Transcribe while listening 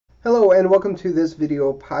Hello and welcome to this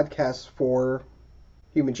video podcast for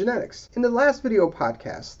human genetics. In the last video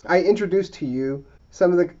podcast, I introduced to you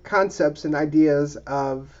some of the concepts and ideas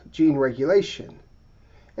of gene regulation.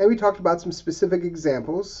 And we talked about some specific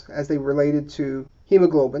examples as they related to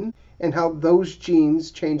hemoglobin and how those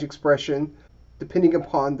genes change expression depending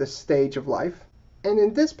upon the stage of life. And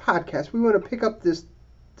in this podcast, we want to pick up this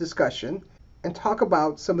discussion and talk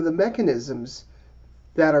about some of the mechanisms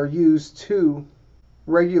that are used to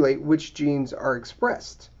regulate which genes are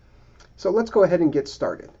expressed. So let's go ahead and get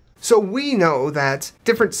started. So we know that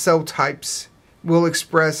different cell types will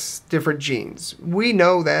express different genes. We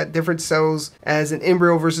know that different cells as an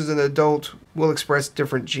embryo versus an adult will express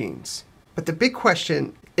different genes. But the big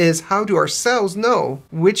question is, how do our cells know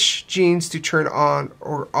which genes to turn on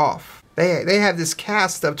or off? They have this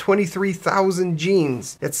cast of 23,000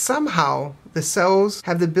 genes that somehow the cells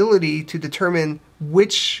have the ability to determine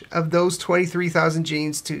which of those 23,000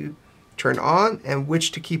 genes to turn on and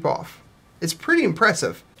which to keep off. It's pretty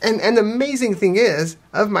impressive. And the amazing thing is,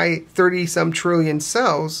 of my 30-some trillion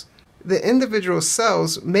cells, the individual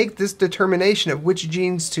cells make this determination of which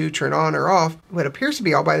genes to turn on or off, what appears to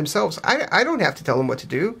be all by themselves. I don't have to tell them what to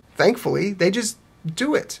do. Thankfully, they just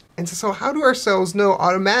do it. And so how do our cells know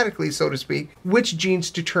automatically, so to speak, which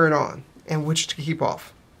genes to turn on and which to keep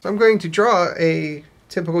off? So I'm going to draw a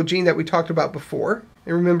typical gene that we talked about before.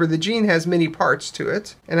 And remember, the gene has many parts to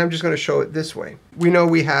it, and I'm just going to show it this way. We know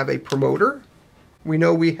we have a promoter. We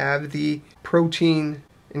know we have the protein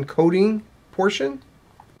encoding portion.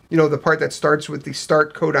 You know, the part that starts with the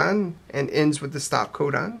start codon and ends with the stop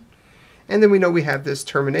codon. And then we know we have this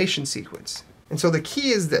termination sequence. And so the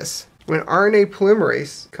key is this. When RNA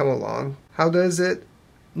polymerase come along, how does it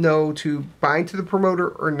know to bind to the promoter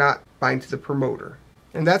or not bind to the promoter?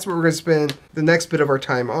 And that's what we're going to spend the next bit of our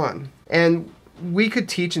time on. And we could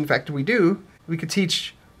teach, in fact we do, we could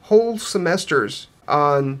teach whole semesters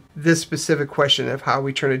on this specific question of how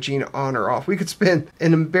we turn a gene on or off. We could spend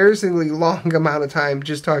an embarrassingly long amount of time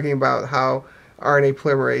just talking about how RNA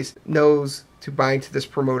polymerase knows to bind to this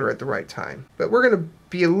promoter at the right time. But we're going to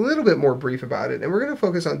be a little bit more brief about it, and we're going to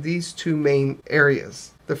focus on these two main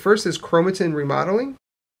areas. The first is chromatin remodeling.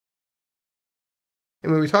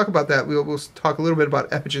 And when we talk about that, we'll talk a little bit about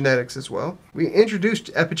epigenetics as well. We introduced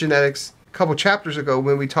epigenetics a couple chapters ago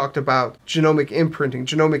when we talked about genomic imprinting.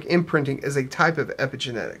 Genomic imprinting is a type of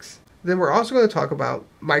epigenetics. Then we're also going to talk about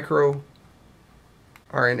microRNAs.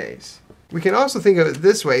 We can also think of it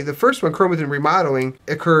this way. The first one, chromatin remodeling,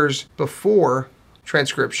 occurs before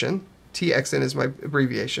transcription. TXN is my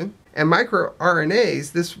abbreviation. And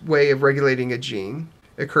microRNAs, this way of regulating a gene,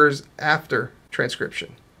 occurs after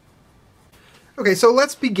transcription. Okay, so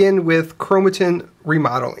let's begin with chromatin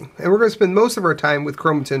remodeling. And we're going to spend most of our time with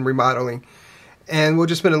chromatin remodeling. And we'll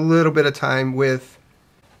just spend a little bit of time with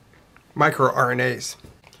microRNAs.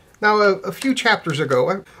 Now, a few chapters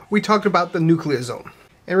ago, we talked about the nucleosome.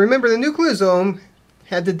 And remember, the nucleosome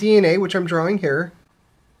had the DNA, which I'm drawing here,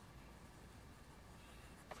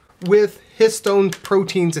 with histone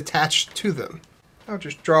proteins attached to them. I'll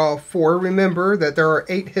just draw 4. Remember that there are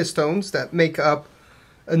 8 histones that make up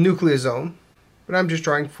a nucleosome, but I'm just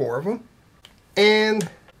drawing 4 of them. And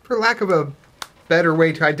for lack of a better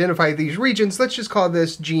way to identify these regions, let's just call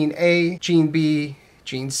this gene A, gene B,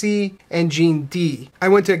 gene C, and gene D. I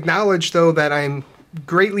want to acknowledge, though, that I'm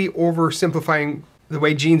greatly oversimplifying the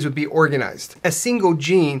way genes would be organized. A single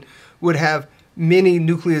gene would have many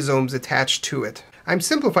nucleosomes attached to it. I'm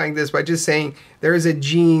simplifying this by just saying there is a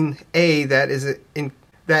gene A that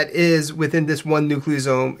is within this one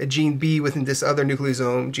nucleosome, a gene B within this other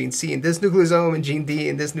nucleosome, gene C in this nucleosome, and gene D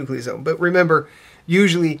in this nucleosome. But remember,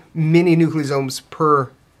 usually many nucleosomes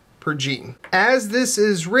per gene. As this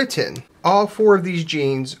is written, all 4 of these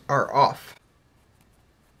genes are off.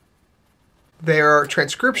 They are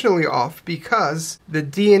transcriptionally off because the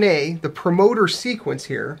DNA, the promoter sequence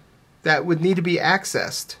here, that would need to be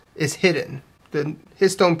accessed is hidden. The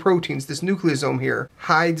histone proteins, this nucleosome here,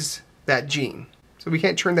 hides that gene. So we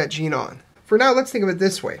can't turn that gene on. For now, let's think of it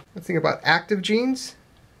this way. Let's think about active genes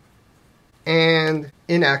and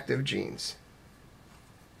inactive genes.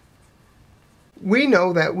 We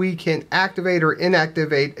know that we can activate or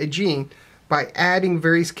inactivate a gene by adding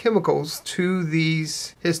various chemicals to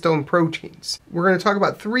these histone proteins. We're going to talk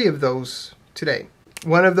about 3 of those today.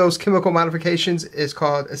 One of those chemical modifications is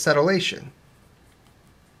called acetylation.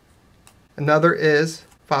 Another is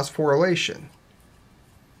phosphorylation.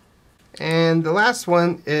 And the last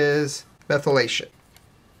one is methylation.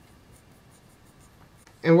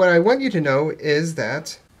 And what I want you to know is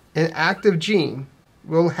that an active gene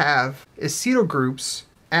will have acetyl groups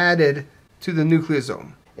added to the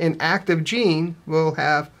nucleosome. An active gene will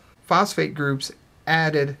have phosphate groups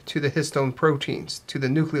added to the histone proteins, to the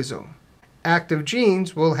nucleosome. Active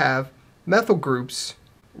genes will have methyl groups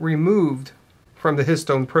removed from the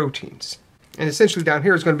histone proteins. And essentially down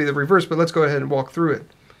here is going to be the reverse, but let's go ahead and walk through it.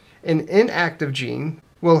 An inactive gene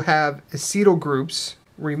will have acetyl groups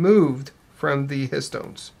removed from the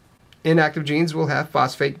histones. Inactive genes will have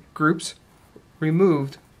phosphate groups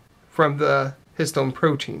removed from the histone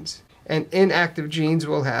proteins. And inactive genes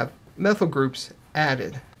will have methyl groups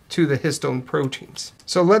added to the histone proteins.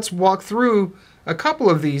 So let's walk through a couple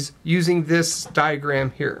of these using this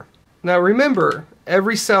diagram here. Now remember,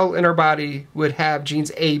 every cell in our body would have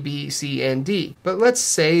genes A, B, C, and D. But let's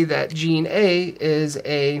say that gene A is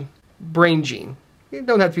a brain gene. You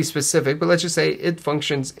don't have to be specific, but let's just say it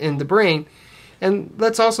functions in the brain. And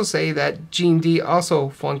let's also say that gene D also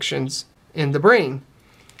functions in the brain.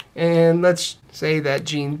 And let's say that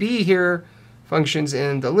gene B here functions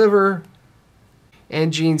in the liver,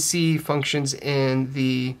 and gene C functions in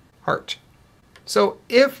the heart. So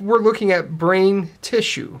if we're looking at brain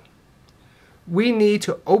tissue, we need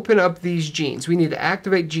to open up these genes. We need to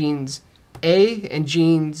activate genes A and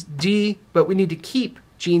genes D, but we need to keep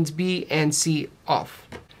genes B and C off.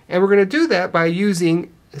 And we're going to do that by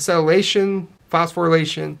using acetylation,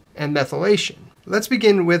 phosphorylation, and methylation. Let's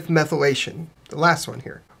begin with methylation, the last one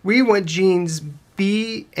here. We want genes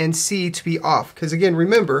B and C to be off, because again,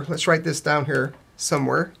 remember, let's write this down here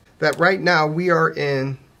somewhere, that right now we are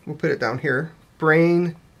in, we'll put it down here,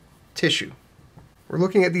 brain tissue. We're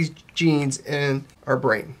looking at these genes in our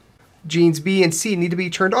brain. Genes B and C need to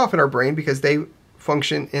be turned off in our brain because they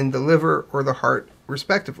function in the liver or the heart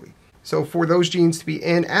respectively. So for those genes to be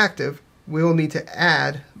inactive, we'll need to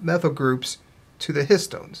add methyl groups to the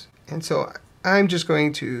histones. And so I'm just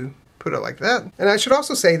going to put it like that. And I should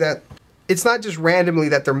also say that it's not just randomly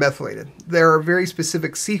that they're methylated. There are very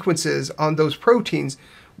specific sequences on those proteins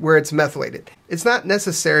where it's methylated. It's not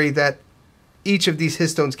necessary that each of these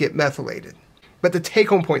histones get methylated. But the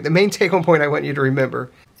take-home point, the main take-home point I want you to remember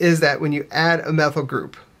is that when you add a methyl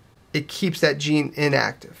group, it keeps that gene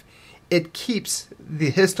inactive. It keeps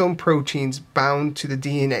the histone proteins bound to the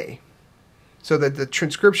DNA so that the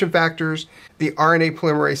transcription factors, the RNA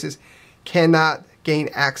polymerases, cannot gain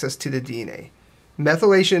access to the DNA.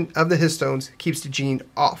 Methylation of the histones keeps the gene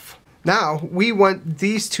off. Now, we want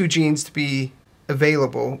these two genes to be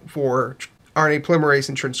available for RNA polymerase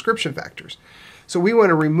and transcription factors. So we want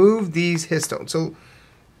to remove these histones. So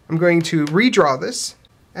I'm going to redraw this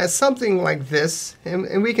as something like this,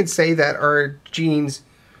 and we can say that our gene's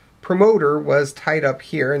promoter was tied up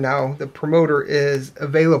here, and now the promoter is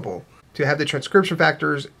available to have the transcription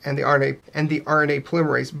factors and the RNA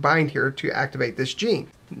polymerase bind here to activate this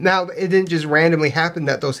gene. Now, it didn't just randomly happen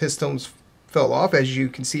that those histones fell off, as you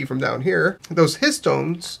can see from down here. Those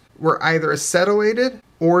histones were either acetylated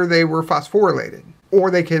or they were phosphorylated,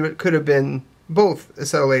 or they could have been both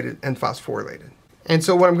acetylated and phosphorylated. And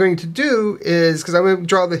so what I'm going to do is, because I'm going to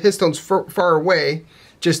draw the histones far away,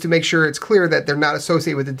 just to make sure it's clear that they're not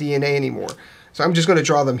associated with the DNA anymore. So I'm just going to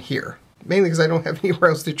draw them here, mainly because I don't have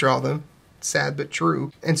anywhere else to draw them. Sad but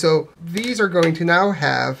true. And so these are going to now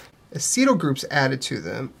have acetyl groups added to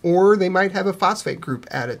them, or they might have a phosphate group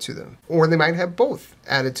added to them, or they might have both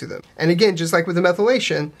added to them. And again, just like with the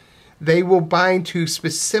methylation, they will bind to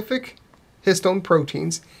specific histone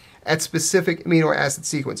proteins at specific amino acid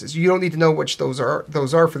sequences. You don't need to know which those are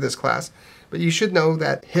for this class, but you should know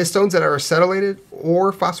that histones that are acetylated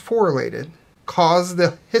or phosphorylated cause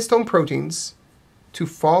the histone proteins to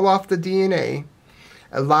fall off the DNA,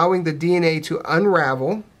 allowing the DNA to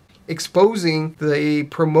unravel, exposing the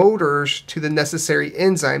promoters to the necessary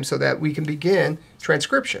enzymes so that we can begin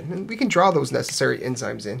transcription. And we can draw those necessary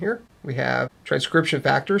enzymes in here. We have transcription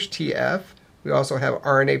factors, TF. We also have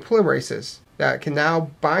RNA polymerases that can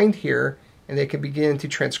now bind here, and they can begin to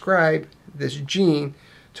transcribe this gene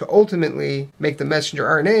to ultimately make the messenger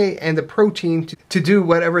RNA and the protein to do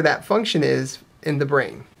whatever that function is in the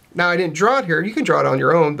brain. Now, I didn't draw it here. You can draw it on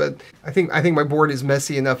your own, but I think my board is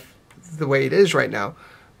messy enough the way it is right now.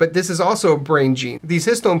 But this is also a brain gene. These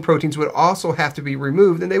histone proteins would also have to be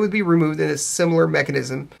removed, and they would be removed in a similar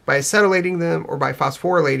mechanism by acetylating them or by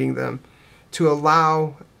phosphorylating them to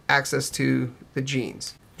allow access to the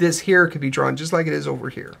genes. This here could be drawn just like it is over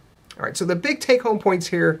here. All right, so the big take-home points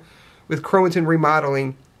here with chromatin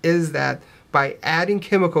remodeling is that by adding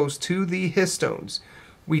chemicals to the histones,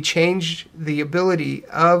 we change the ability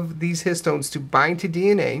of these histones to bind to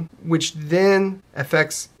DNA, which then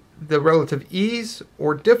affects the relative ease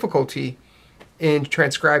or difficulty in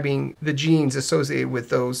transcribing the genes associated with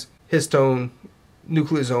those histone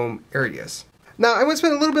nucleosome areas. Now, I want to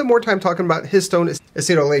spend a little bit more time talking about histone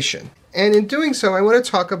acetylation. And in doing so, I want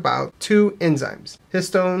to talk about two enzymes,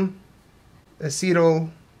 histone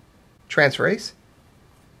acetyltransferase.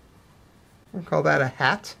 We'll call that a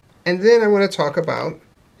HAT. And then I want to talk about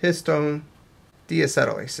histone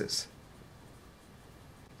deacetylases.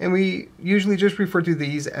 And we usually just refer to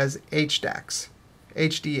these as HDACs,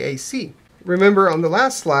 HDAC. Remember on the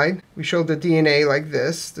last slide, we showed the DNA like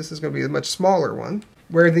this. This is going to be a much smaller one,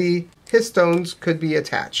 where the histones could be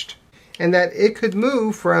attached. And that it could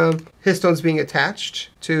move from histones being attached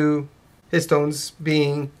to histones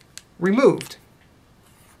being removed.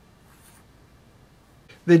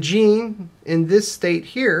 The gene in this state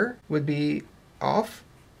here would be off.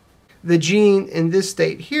 The gene in this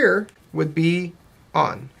state here would be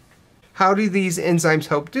on. How do these enzymes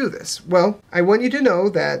help do this? Well, I want you to know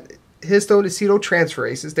that histone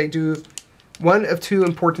acetyltransferases, they do one of two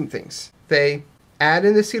important things. They add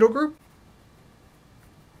an acetyl group,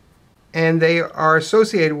 and they are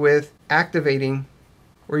associated with activating,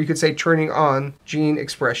 or you could say turning on, gene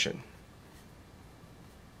expression.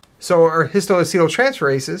 So our histone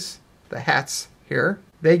acetyltransferases, the HATs here,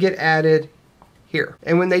 they get added here.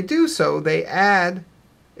 And when they do so, they add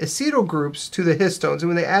acetyl groups to the histones. And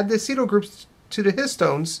when they add the acetyl groups to the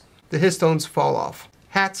histones fall off.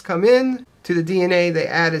 HATs come in to the DNA, they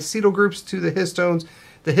add acetyl groups to the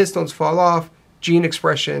histones fall off, gene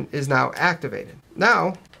expression is now activated.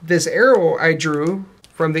 Now, this arrow I drew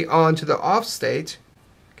from the on to the off state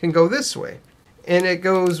can go this way. And it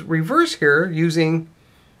goes reverse here using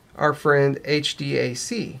our friend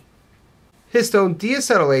HDAC. Histone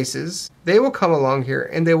deacetylases, they will come along here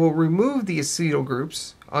and they will remove the acetyl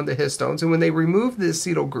groups on the histones. And when they remove the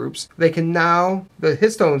acetyl groups, the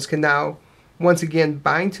histones can now once again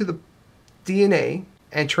bind to the DNA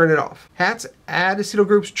and turn it off. HATs add acetyl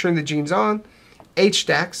groups, turn the genes on.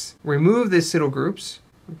 HDACs remove the acetyl groups.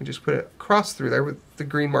 We can just put a cross through there with the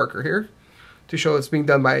green marker here to show it's being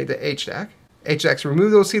done by the HDAC. HDACs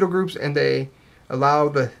remove those acetyl groups and they allow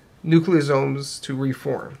the nucleosomes to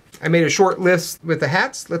reform. I made a short list with the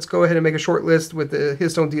HATs. Let's go ahead and make a short list with the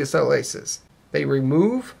histone deacetylases. They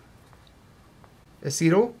remove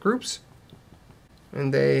acetyl groups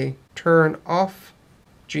and they turn off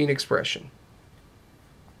gene expression.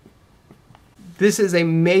 This is a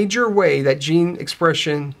major way that gene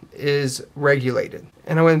expression is regulated.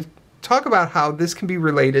 And I want to talk about how this can be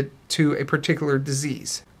related to a particular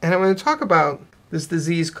disease. And I want to talk about this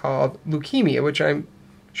disease called leukemia, which I'm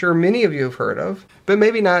sure many of you have heard of, but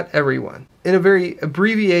maybe not everyone. In a very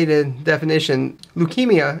abbreviated definition,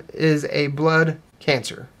 leukemia is a blood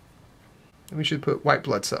cancer. We should put white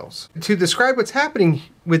blood cells. To describe what's happening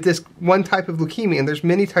with this one type of leukemia, and there's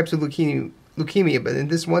many types of leukemia, but in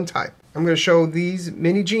this one type, I'm going to show these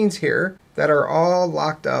many genes here that are all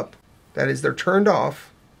locked up. That is, they're turned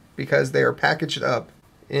off because they are packaged up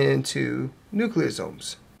into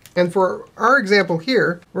nucleosomes. And for our example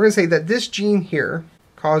here, we're going to say that this gene here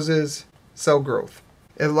causes cell growth.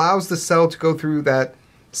 It allows the cell to go through that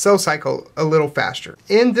cell cycle a little faster.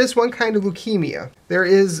 In this one kind of leukemia, there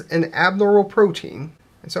is an abnormal protein,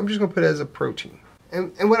 and so I'm just going to put it as a protein.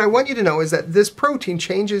 And what I want you to know is that this protein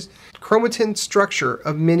changes chromatin structure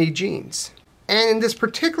of many genes. And in this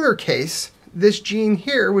particular case, this gene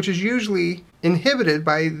here, which is usually inhibited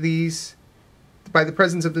by the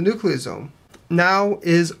presence of the nucleosome, now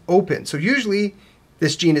is open. So usually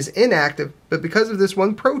this gene is inactive, but because of this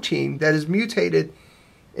one protein that is mutated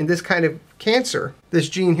in this kind of cancer, this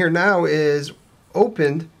gene here now is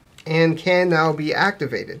opened and can now be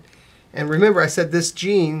activated. And remember, I said this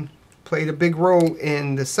gene played a big role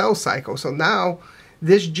in the cell cycle. So now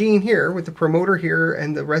this gene here with the promoter here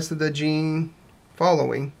and the rest of the gene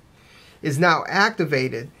following is now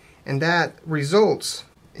activated, and that results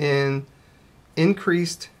in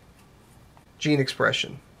increased gene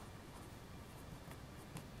expression.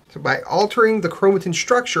 So by altering the chromatin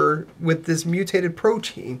structure with this mutated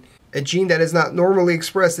protein, a gene that is not normally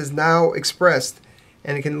expressed is now expressed,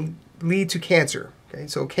 and it can lead to cancer. Okay,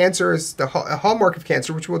 so cancer is a hallmark of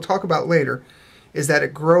cancer, which we'll talk about later, is that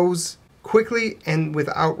it grows quickly and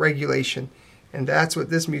without regulation. And that's what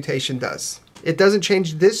this mutation does. It doesn't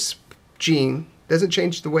change this gene, doesn't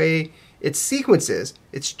change the way its sequence is,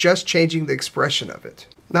 it's just changing the expression of it.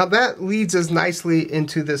 Now that leads us nicely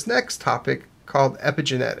into this next topic called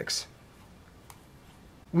epigenetics.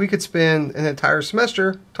 We could spend an entire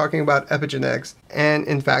semester talking about epigenetics, and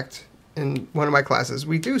in fact, in one of my classes,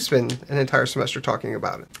 we do spend an entire semester talking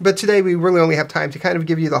about it. But today we really only have time to kind of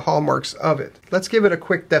give you the hallmarks of it. Let's give it a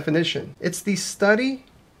quick definition. It's the study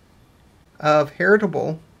of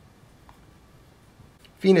heritable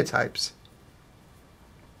phenotypes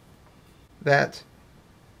that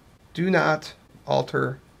do not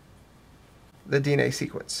alter the DNA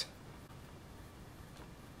sequence,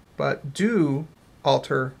 but do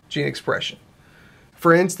alter gene expression.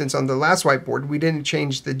 For instance, on the last whiteboard, we didn't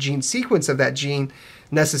change the gene sequence of that gene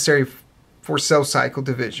necessary for cell cycle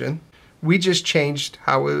division. We just changed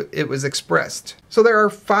how it was expressed. So there are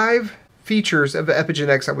 5 features of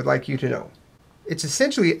epigenetics I would like you to know. It's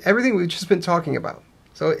essentially everything we've just been talking about.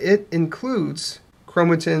 So it includes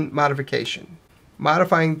chromatin modification,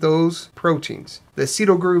 modifying those proteins, the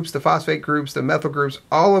acetyl groups, the phosphate groups, the methyl groups.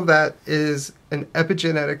 All of that is an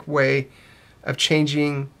epigenetic way of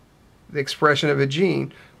changing the expression of a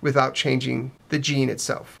gene without changing the gene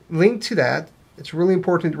itself. Linked to that, it's really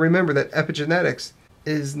important to remember that epigenetics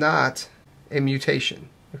is not a mutation.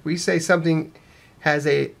 If we say something has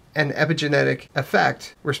an epigenetic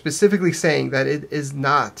effect, we're specifically saying that it is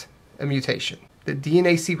not a mutation. The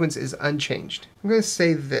DNA sequence is unchanged. I'm going to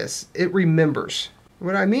say this, it remembers.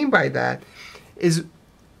 What I mean by that is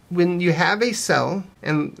when you have a cell,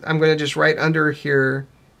 and I'm going to just write under here,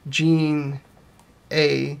 gene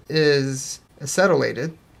A is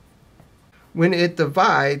acetylated. When it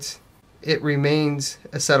divides, it remains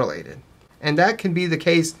acetylated. And that can be the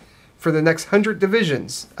case for the next 100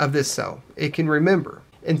 divisions of this cell. It can remember.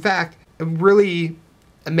 In fact, a really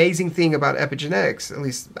amazing thing about epigenetics, at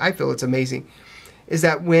least I feel it's amazing, is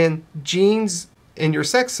that when genes in your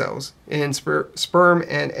sex cells, in sperm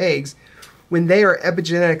and eggs, when they are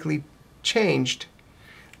epigenetically changed,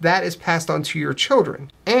 that is passed on to your children.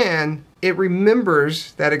 And it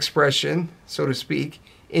remembers that expression, so to speak,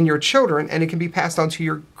 in your children, and it can be passed on to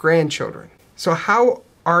your grandchildren. So how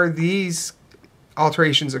are these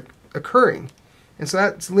alterations occurring? And so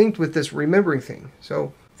that's linked with this remembering thing.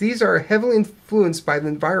 So these are heavily influenced by the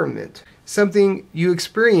environment. Something you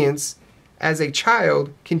experience as a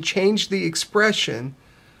child can change the expression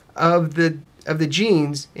of the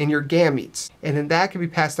genes in your gametes, and then that can be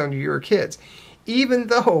passed on to your kids, even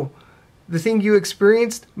though the thing you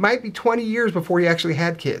experienced might be 20 years before you actually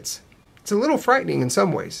had kids. It's a little frightening in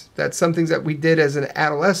some ways that some things that we did as an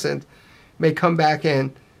adolescent may come back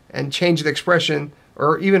and change the expression,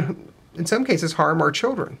 or even in some cases harm our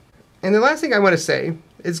children. And the last thing I want to say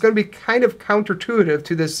is going to be kind of counterintuitive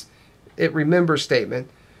to this "it remembers" statement,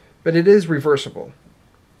 but it is reversible.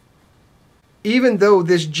 Even though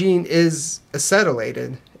this gene is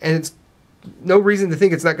acetylated, and it's no reason to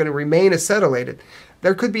think it's not going to remain acetylated,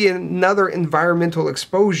 there could be another environmental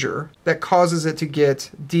exposure that causes it to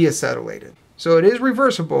get deacetylated. So it is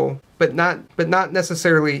reversible, but not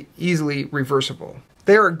necessarily easily reversible.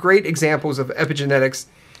 There are great examples of epigenetics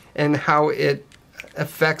and how it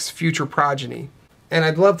affects future progeny. And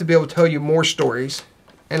I'd love to be able to tell you more stories.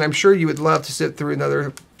 And I'm sure you would love to sit through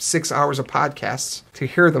another 6 hours of podcasts to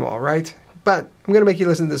hear them all, right? But I'm going to make you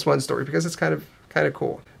listen to this one story because it's kind of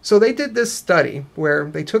cool. So they did this study where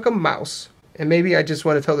they took a mouse, and maybe I just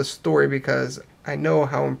want to tell this story because I know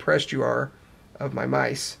how impressed you are of my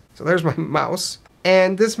mice. So there's my mouse,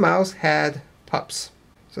 and this mouse had pups.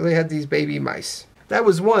 So they had these baby mice. That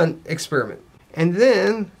was one experiment. And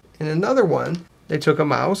then in another one, they took a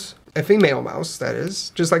mouse, a female mouse that is,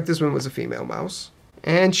 just like this one was a female mouse,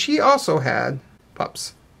 and she also had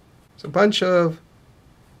pups. So a bunch of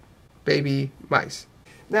baby mice.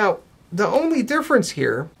 Now, the only difference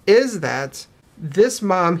here is that this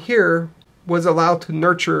mom here was allowed to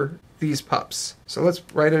nurture these pups. So let's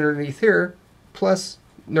write underneath here, plus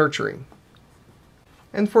nurturing.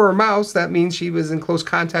 And for a mouse, that means she was in close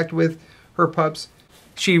contact with her pups.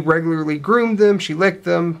 She regularly groomed them, she licked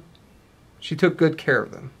them, she took good care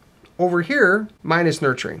of them. Over here, minus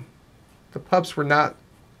nurturing. The pups were not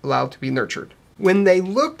allowed to be nurtured. When they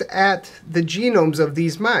looked at the genomes of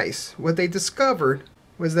these mice, what they discovered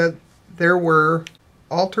was that there were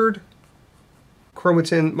altered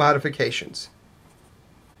chromatin modifications.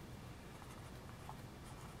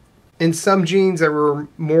 In some genes, there were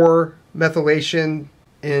more methylation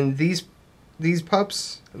in these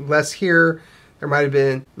pups, less here. There might have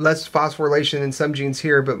been less phosphorylation in some genes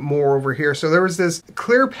here, but more over here. So there was this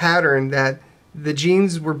clear pattern that the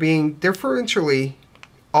genes were being differentially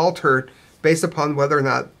altered based upon whether or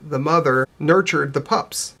not the mother nurtured the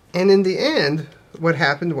pups. And in the end, what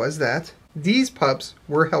happened was that these pups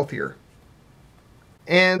were healthier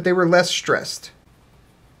and they were less stressed.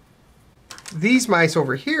 These mice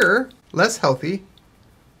over here, less healthy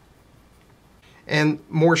and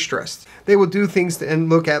more stressed. They will do things and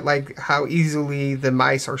look at like how easily the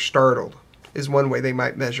mice are startled is one way they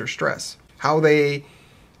might measure stress. How they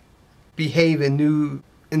behave in new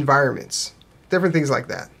environments, different things like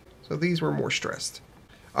that. So these were more stressed.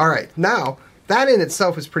 All right, now that in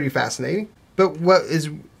itself is pretty fascinating. But what is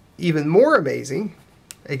even more amazing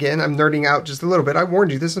Again, I'm nerding out just a little bit. I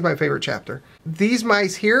warned you, this is my favorite chapter. These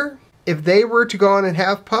mice here, if they were to go on and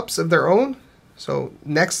have pups of their own, so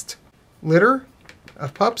next litter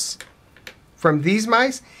of pups from these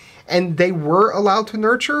mice, and they were allowed to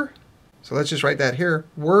nurture, so let's just write that here,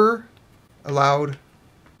 were allowed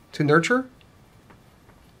to nurture.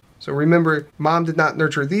 So remember, mom did not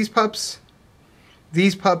nurture these pups.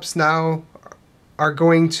 These pups now are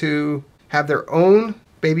going to have their own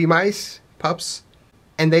baby mice, pups,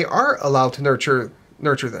 and they are allowed to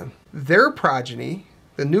nurture them. Their progeny,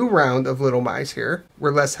 the new round of little mice here,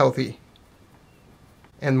 were less healthy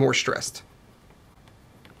and more stressed.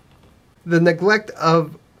 The neglect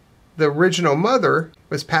of the original mother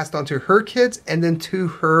was passed on to her kids and then to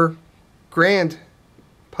her grand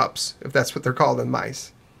pups, if that's what they're called in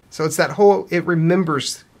mice. So it's that whole it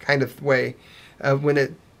remembers kind of way of when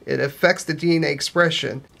it affects the DNA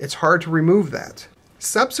expression. It's hard to remove that.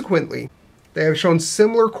 Subsequently, they have shown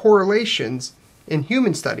similar correlations in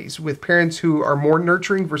human studies with parents who are more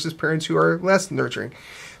nurturing versus parents who are less nurturing.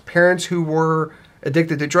 Parents who were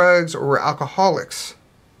addicted to drugs or were alcoholics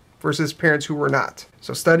versus parents who were not.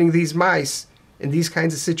 So studying these mice in these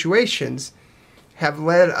kinds of situations have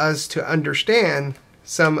led us to understand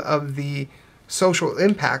some of the social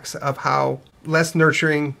impacts of how less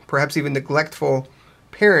nurturing, perhaps even neglectful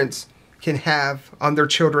parents can have on their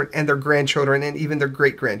children and their grandchildren and even their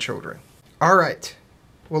great-grandchildren. All right,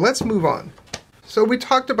 well, let's move on. So we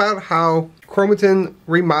talked about how chromatin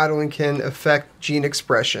remodeling can affect gene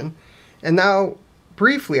expression. And now,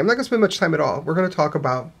 briefly, I'm not going to spend much time at all. We're going to talk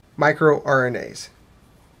about microRNAs.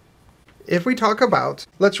 If we talk about,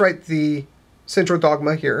 let's write the central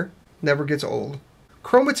dogma here, never gets old.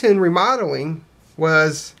 Chromatin remodeling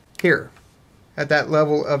was here, at that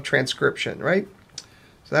level of transcription, right?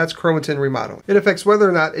 So that's chromatin remodeling. It affects whether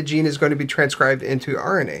or not a gene is going to be transcribed into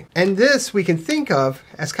RNA. And this we can think of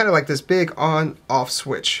as kind of like this big on-off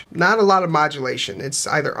switch. Not a lot of modulation. It's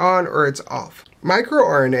either on or it's off.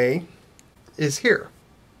 MicroRNA is here.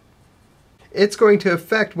 It's going to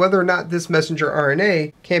affect whether or not this messenger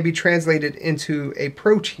RNA can be translated into a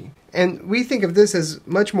protein. And we think of this as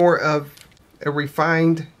much more of a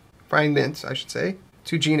refinement, I should say,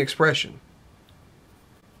 to gene expression.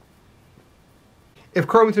 If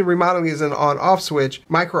chromatin remodeling is an on-off switch,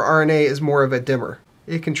 microRNA is more of a dimmer.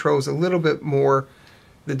 It controls a little bit more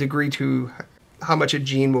the degree to how much a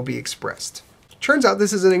gene will be expressed. Turns out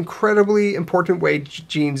this is an incredibly important way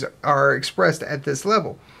genes are expressed at this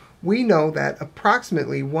level. We know that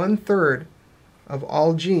approximately 1/3 of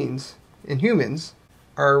all genes in humans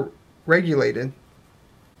are regulated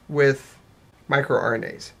with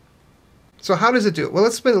microRNAs. So how does it do it? Well,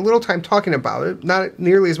 let's spend a little time talking about it. Not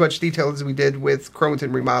nearly as much detail as we did with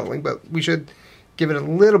chromatin remodeling, but we should give it a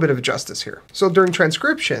little bit of justice here. So during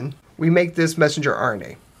transcription, we make this messenger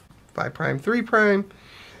RNA. 5', 3',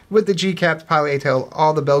 with the G-capped poly A tail,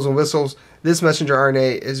 all the bells and whistles. This messenger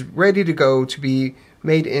RNA is ready to go to be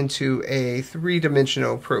made into a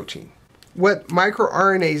 3-dimensional protein. What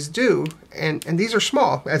microRNAs do, and these are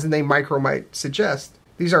small, as the name micro might suggest,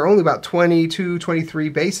 these are only about 22, 23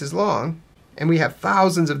 bases long, and we have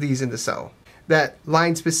thousands of these in the cell that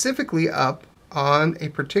line specifically up on a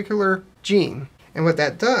particular gene. And what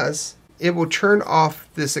that does, it will turn off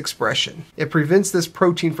this expression. It prevents this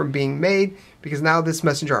protein from being made because now this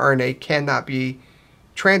messenger RNA cannot be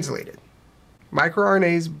translated.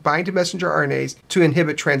 MicroRNAs bind to messenger RNAs to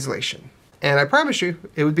inhibit translation. And I promise you,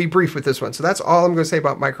 it would be brief with this one. So that's all I'm going to say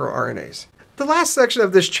about microRNAs. The last section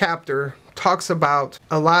of this chapter talks about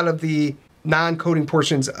a lot of the non-coding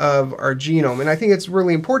portions of our genome. And I think it's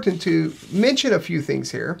really important to mention a few things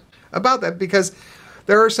here about that because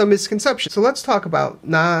there are some misconceptions. So let's talk about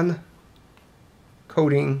non-coding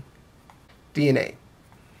DNA.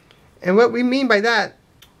 And what we mean by that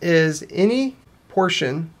is any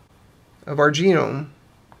portion of our genome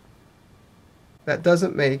that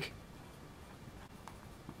doesn't make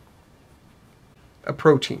a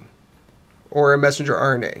protein or a messenger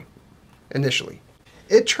RNA initially.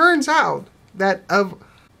 It turns out that of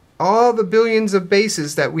all the billions of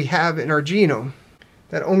bases that we have in our genome,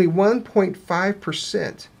 that only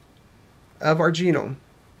 1.5% of our genome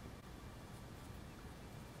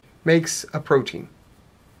makes a protein.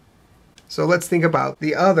 So let's think about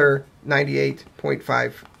the other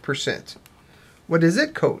 98.5%. What does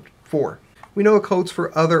it code for? We know it codes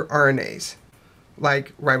for other RNAs,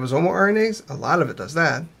 like ribosomal RNAs, a lot of it does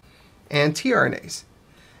that, and tRNAs,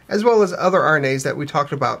 as well as other RNAs that we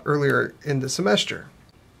talked about earlier in the semester.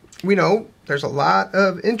 We know there's a lot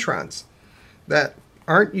of introns that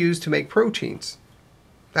aren't used to make proteins.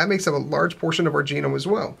 That makes up a large portion of our genome as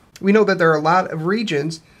well. We know that there are a lot of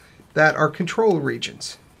regions that are control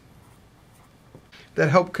regions that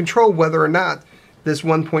help control whether or not this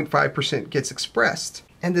 1.5% gets expressed.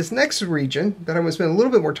 And this next region that I'm going to spend a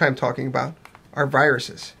little bit more time talking about are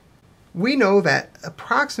viruses. We know that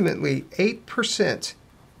approximately 8%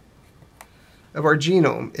 of our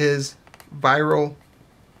genome is viral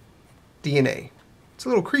DNA. It's a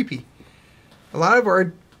little creepy. A lot of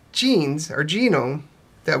our genes, our genome,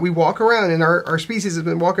 that we walk around and our species has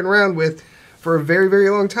been walking around with for a very, very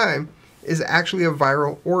long time is actually of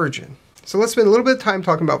viral origin. So let's spend a little bit of time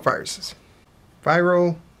talking about viruses.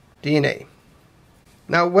 Viral DNA.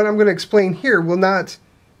 Now, what I'm going to explain here will not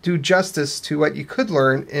do justice to what you could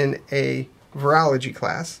learn in a virology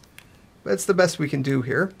class, but it's the best we can do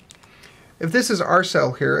here. If this is our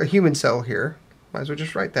cell here, a human cell here, might as well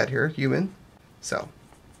just write that here, human cell.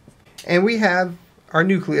 And we have our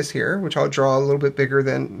nucleus here, which I'll draw a little bit bigger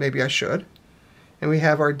than maybe I should. And we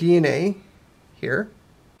have our DNA here.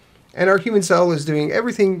 And our human cell is doing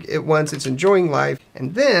everything it wants, it's enjoying life.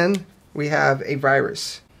 And then we have a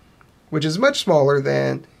virus, which is much smaller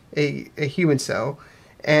than a human cell.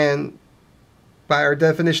 And by our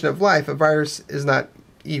definition of life, a virus is not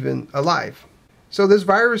even alive. So this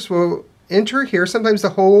virus will enter here. Sometimes the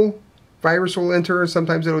whole virus will enter,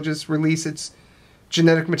 sometimes it'll just release its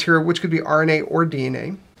genetic material, which could be RNA or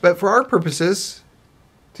DNA. But for our purposes,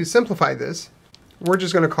 to simplify this, we're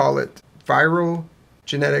just going to call it viral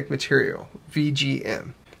genetic material,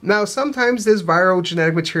 VGM. Now, sometimes this viral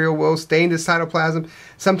genetic material will stay in the cytoplasm.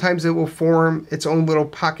 Sometimes it will form its own little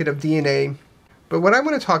pocket of DNA. But what I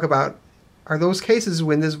want to talk about are those cases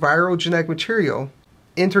when this viral genetic material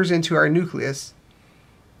enters into our nucleus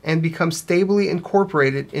and becomes stably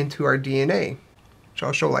incorporated into our DNA, which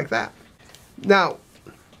I'll show like that. Now,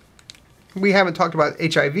 we haven't talked about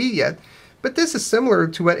HIV yet, but this is similar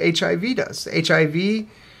to what HIV does. HIV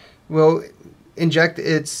will inject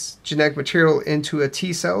its genetic material into a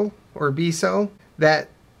T cell or a B cell. That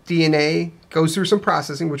DNA goes through some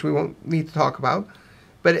processing, which we won't need to talk about,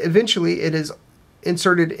 but eventually it is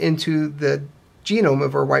inserted into the genome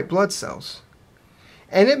of our white blood cells.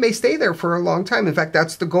 And it may stay there for a long time. In fact,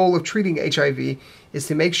 that's the goal of treating HIV, is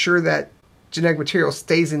to make sure that genetic material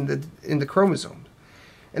stays in the chromosome.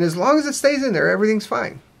 And as long as it stays in there, everything's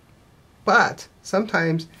fine. But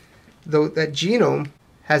sometimes that genome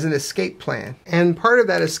has an escape plan. And part of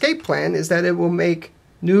that escape plan is that it will make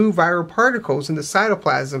new viral particles in the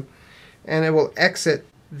cytoplasm, and it will exit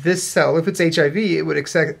this cell. If it's HIV, it would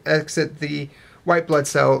exit the white blood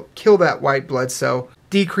cell, kill that white blood cell,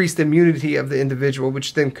 decrease the immunity of the individual,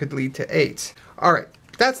 which then could lead to AIDS. All right,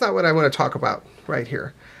 that's not what I want to talk about right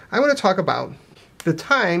here. I want to talk about the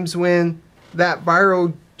times when that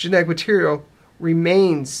viral genetic material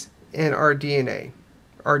remains in our DNA,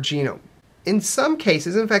 our genome. In some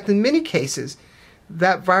cases, in fact, in many cases,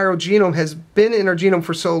 that viral genome has been in our genome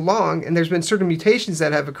for so long, and there's been certain mutations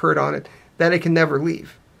that have occurred on it, that it can never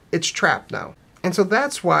leave. It's trapped now. And so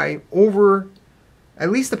that's why over at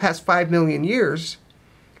least the past 5 million years,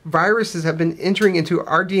 viruses have been entering into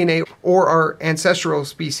our DNA or our ancestral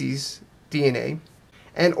species DNA.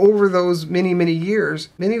 And over those many, many years,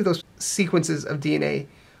 many of those sequences of DNA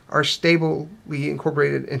are stably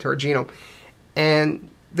incorporated into our genome. And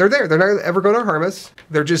they're there. They're not ever going to harm us.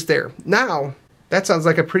 They're just there. Now, that sounds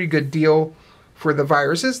like a pretty good deal for the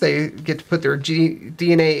viruses. They get to put their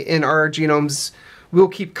DNA in our genomes. We'll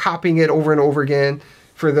keep copying it over and over again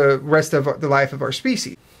for the rest of the life of our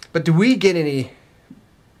species. But do we get any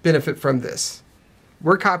benefit from this?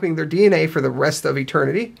 We're copying their DNA for the rest of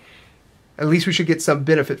eternity. At least we should get some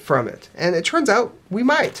benefit from it. And it turns out we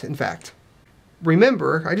might, in fact.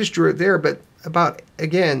 Remember, I just drew it there, but about,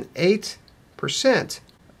 again, 8%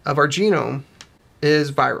 of our genome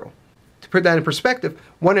is viral. To put that in perspective,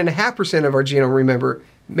 1.5% of our genome, remember,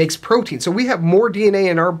 makes protein. So we have more DNA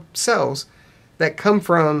in our cells that come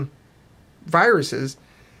from viruses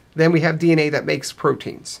than we have DNA that makes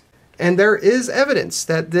proteins. And there is evidence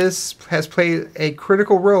that this has played a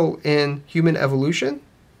critical role in human evolution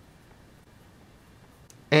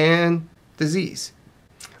and disease.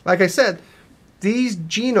 Like I said, these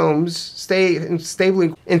genomes stay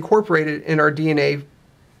stably incorporated in our DNA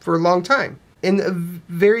for a long time. In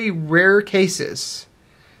very rare cases,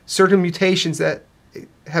 certain mutations that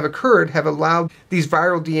have occurred have allowed these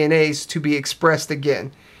viral DNAs to be expressed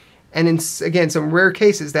again. And in, again, some rare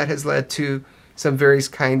cases, that has led to some various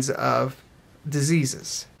kinds of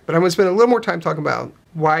diseases. But I'm going to spend a little more time talking about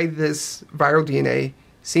why this viral DNA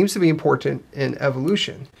seems to be important in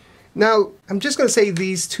evolution. Now, I'm just going to say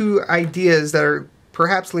these two ideas that are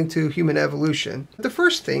perhaps linked to human evolution. The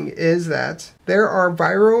first thing is that there are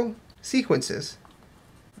viral sequences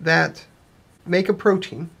that make a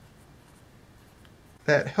protein,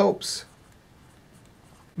 that helps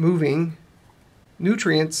moving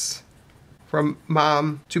nutrients from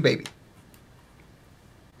mom to baby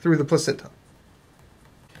through the placenta.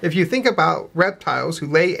 If you think about reptiles who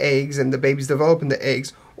lay eggs and the babies develop into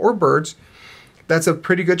eggs, or birds, that's a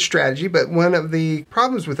pretty good strategy, but one of the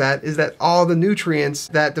problems with that is that all the nutrients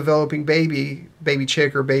that developing baby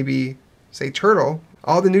chick or baby, say, turtle,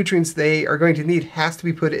 all the nutrients they are going to need has to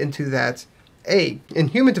be put into that egg. In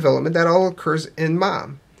human development, that all occurs in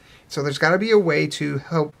mom. So there's got to be a way to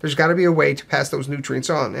pass those nutrients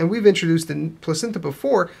on. And we've introduced the placenta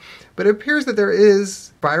before, but it appears that there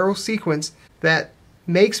is a viral sequence that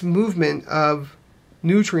makes movement of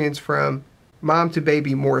nutrients from mom to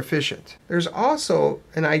baby more efficient. There's also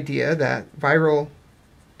an idea that viral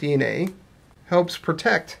DNA helps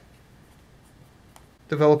protect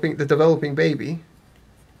the developing baby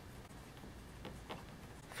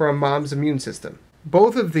from mom's immune system.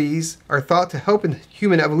 Both of these are thought to help in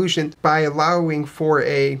human evolution by allowing for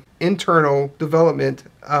an internal development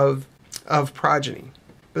of progeny.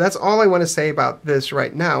 But that's all I want to say about this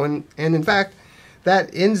right now. And in fact,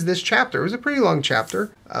 that ends this chapter. It was a pretty long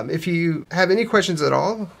chapter. If you have any questions at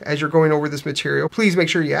all as you're going over this material, please make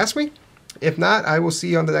sure you ask me. If not, I will see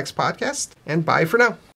you on the next podcast, and bye for now.